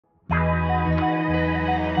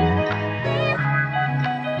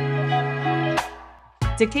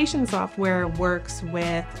Dictation software works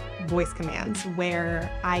with voice commands where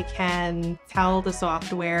I can tell the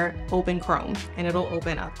software open Chrome and it'll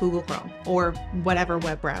open up Google Chrome or whatever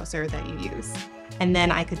web browser that you use. And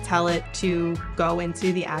then I could tell it to go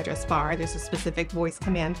into the address bar. There's a specific voice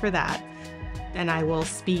command for that. And I will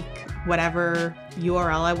speak whatever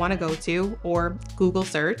URL I want to go to or Google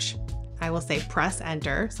search. I will say press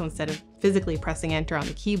enter. So instead of physically pressing enter on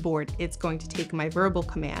the keyboard, it's going to take my verbal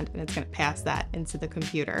command and it's going to pass that into the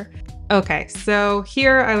computer. Okay, so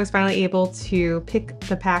here I was finally able to pick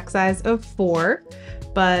the pack size of 4,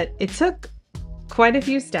 but it took quite a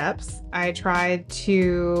few steps. I tried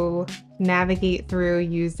to navigate through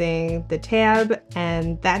using the tab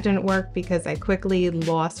and that didn't work because I quickly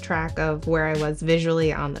lost track of where I was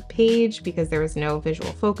visually on the page because there was no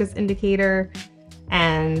visual focus indicator.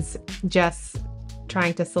 And just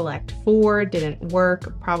trying to select 4 didn't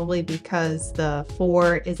work, probably because the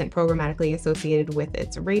 4 isn't programmatically associated with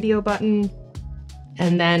its radio button.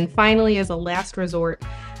 And then finally, as a last resort,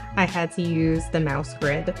 I had to use the mouse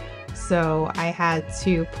grid. So I had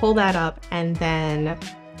to pull that up and then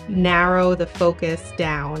narrow the focus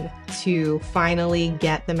down to finally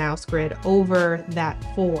get the mouse grid over that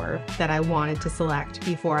 4 that I wanted to select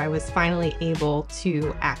before I was finally able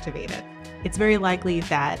to activate it. It's very likely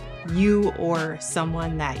that you or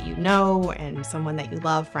someone that you know and someone that you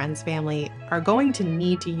love, friends, family, are going to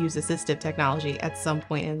need to use assistive technology at some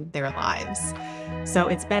point in their lives. So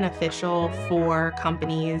it's beneficial for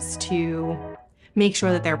companies to make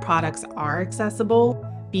sure that their products are accessible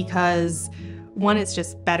because one, it's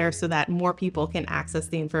just better so that more people can access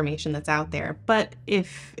the information that's out there. But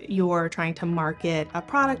if you're trying to market a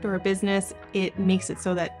product or a business, it makes it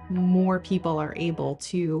so that more people are able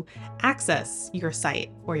to access your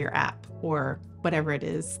site or your app or whatever it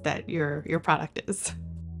is that your product is.